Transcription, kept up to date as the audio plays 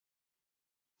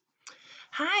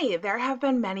Hi, there have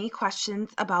been many questions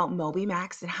about Moby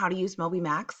Max and how to use Moby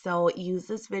Max. So use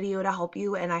this video to help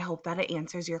you, and I hope that it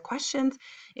answers your questions.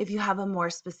 If you have a more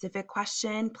specific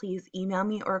question, please email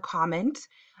me or comment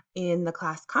in the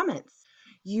class comments.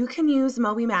 You can use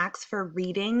Moby Max for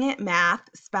reading, math,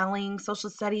 spelling, social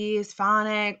studies,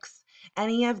 phonics,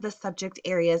 any of the subject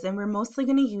areas, and we're mostly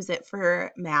going to use it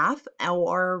for math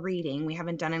or reading. We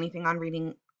haven't done anything on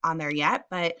reading on there yet,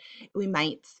 but we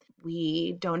might.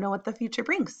 We don't know what the future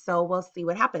brings, so we'll see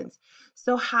what happens.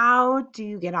 So how do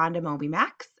you get onto Moby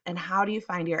Max and how do you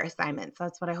find your assignments?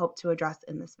 That's what I hope to address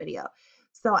in this video.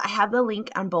 So I have the link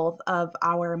on both of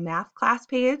our math class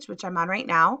page, which I'm on right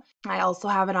now. I also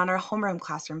have it on our homeroom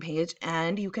classroom page,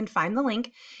 and you can find the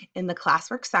link in the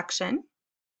classwork section.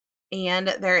 And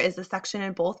there is a section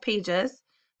in both pages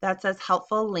that says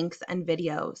helpful links and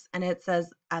videos. And it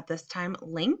says at this time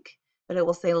link, but it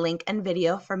will say link and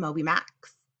video for Moby Max.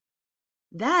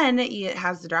 Then it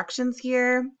has the directions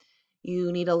here.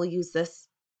 You need to use this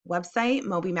website,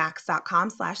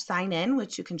 mobymax.com/sign in,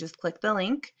 which you can just click the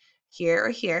link here or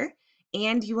here.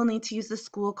 And you will need to use the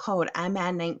school code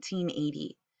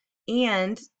MN1980.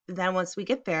 And then once we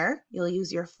get there, you'll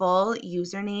use your full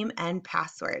username and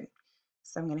password.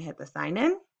 So I'm going to hit the sign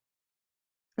in.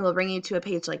 It will bring you to a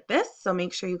page like this, so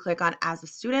make sure you click on as a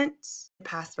student,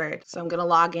 password. So I'm going to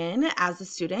log in as a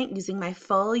student using my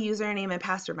full username and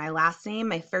password, my last name,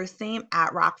 my first name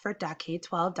at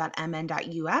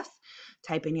rockford.k12.mn.us.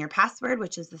 Type in your password,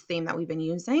 which is the same that we've been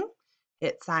using.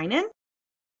 Hit sign in.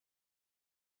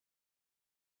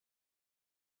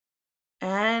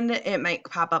 And it might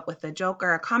pop up with a joke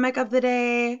or a comic of the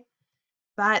day.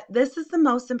 But this is the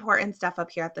most important stuff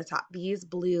up here at the top, these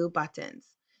blue buttons.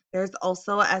 There's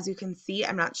also, as you can see,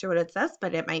 I'm not sure what it says,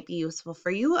 but it might be useful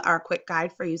for you, our quick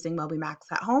guide for using Moby Max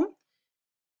at home.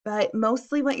 But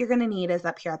mostly what you're going to need is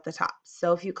up here at the top.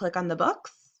 So if you click on the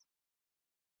books,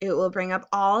 it will bring up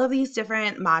all of these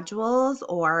different modules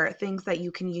or things that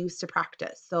you can use to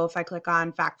practice. So if I click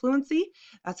on fact fluency,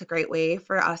 that's a great way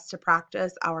for us to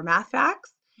practice our math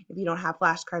facts. If you don't have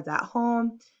flashcards at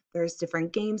home, there's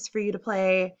different games for you to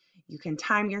play. You can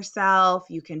time yourself.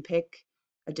 You can pick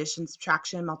addition,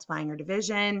 subtraction, multiplying, or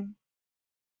division.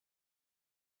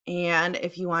 And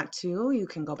if you want to, you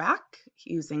can go back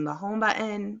using the home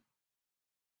button.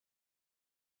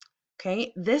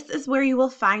 Okay, this is where you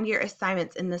will find your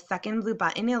assignments. In the second blue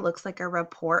button, it looks like a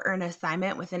report or an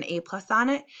assignment with an A+ on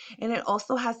it, and it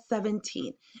also has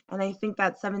 17. And I think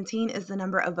that 17 is the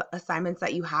number of assignments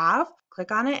that you have.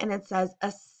 Click on it and it says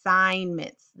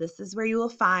assignments. This is where you will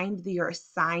find your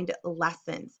assigned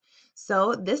lessons.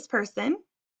 So this person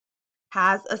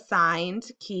has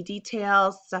assigned key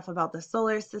details, stuff about the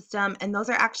solar system, and those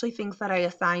are actually things that I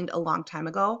assigned a long time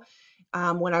ago.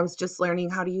 When I was just learning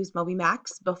how to use Moby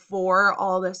Max before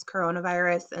all this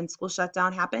coronavirus and school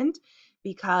shutdown happened,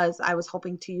 because I was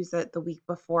hoping to use it the week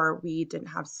before we didn't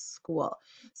have school.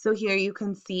 So here you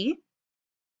can see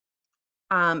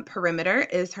perimeter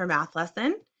is her math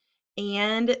lesson,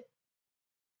 and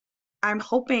I'm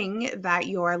hoping that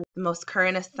your most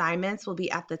current assignments will be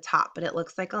at the top, but it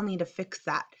looks like I'll need to fix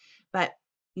that. But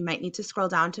you might need to scroll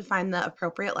down to find the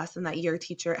appropriate lesson that your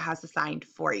teacher has assigned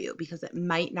for you because it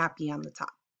might not be on the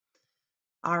top.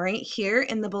 All right, here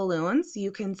in the balloons,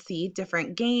 you can see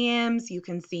different games. You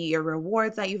can see your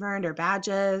rewards that you've earned or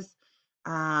badges.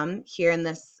 Here in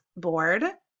this board,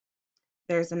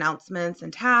 there's announcements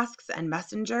and tasks and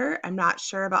messenger. I'm not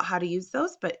sure about how to use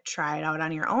those, but try it out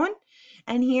on your own.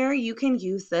 And here you can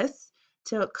use this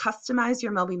to customize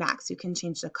your Moby Max. You can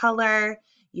change the color.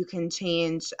 You can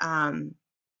change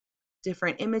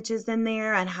different images in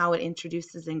there and how it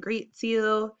introduces and greets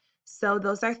you. So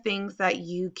those are things that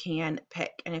you can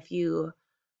pick and if you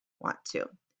want to.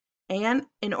 And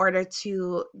in order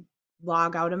to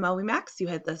log out of Moby Max, you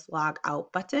hit this log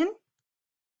out button.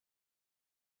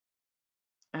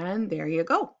 And there you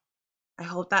go. I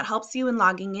hope that helps you in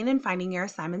logging in and finding your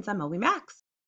assignments on Moby Max.